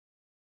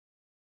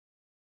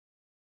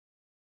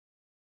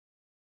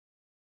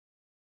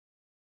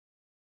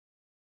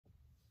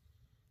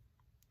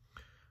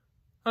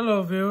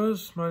Hello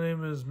viewers, my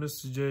name is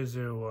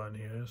Mr.J01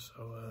 here.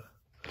 So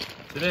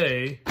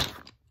today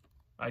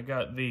I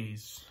got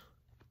these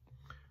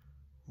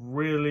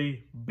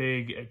really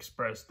big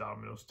express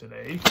dominoes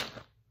today,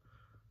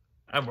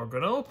 and we're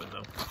gonna open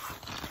them.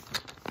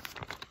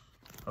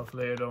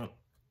 Hopefully I don't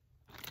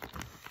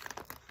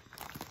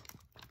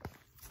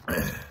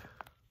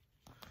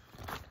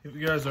if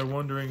you guys are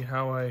wondering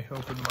how I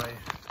open my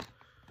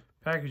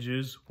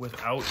packages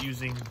without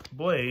using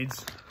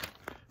blades,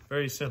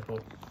 very simple.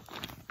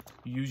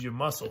 You use your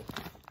muscle,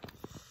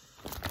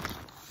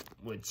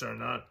 which are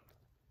not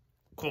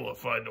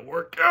qualified to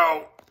work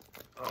out.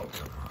 Oh,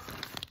 come on.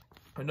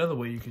 Another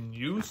way you can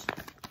use,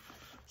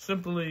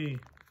 simply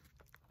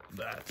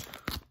that.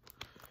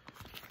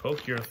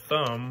 Poke your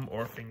thumb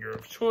or finger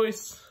of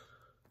choice.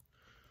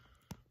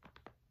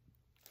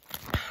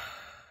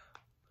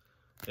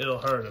 It'll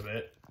hurt a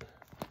bit.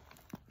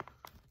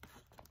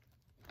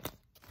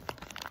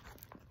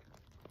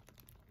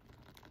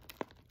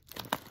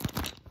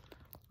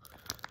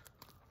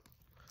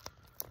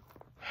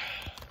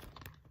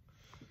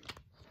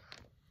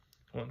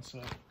 One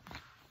sec.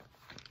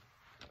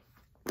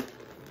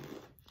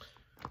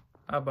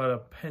 How about a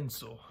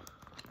pencil?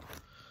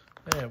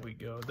 There we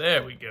go.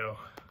 There we go.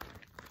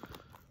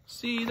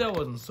 See, that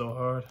wasn't so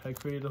hard. I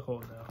created a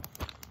hole now.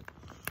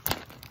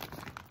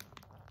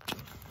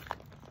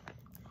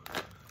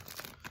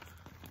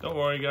 Don't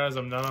worry, guys.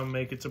 I'm not gonna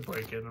make it to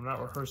break it. I'm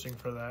not rehearsing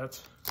for that.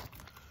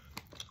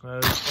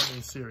 There's a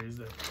funny series.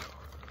 There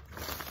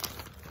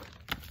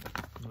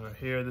we go.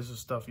 Here, this is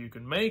stuff you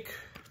can make.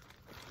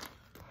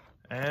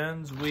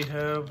 And we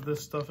have the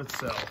stuff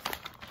itself.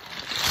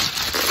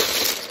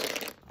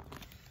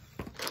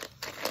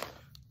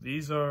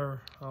 These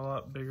are a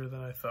lot bigger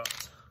than I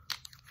thought.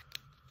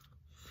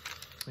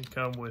 They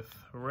come with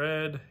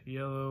red,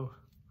 yellow,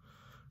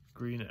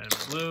 green, and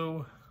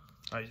blue.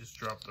 I just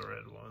dropped the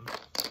red one.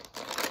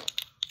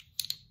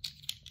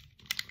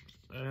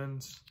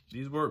 And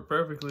these work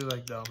perfectly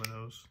like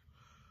dominoes.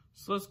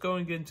 So let's go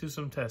and get into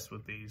some tests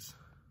with these.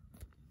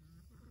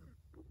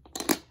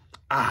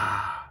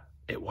 Ah!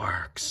 It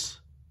works.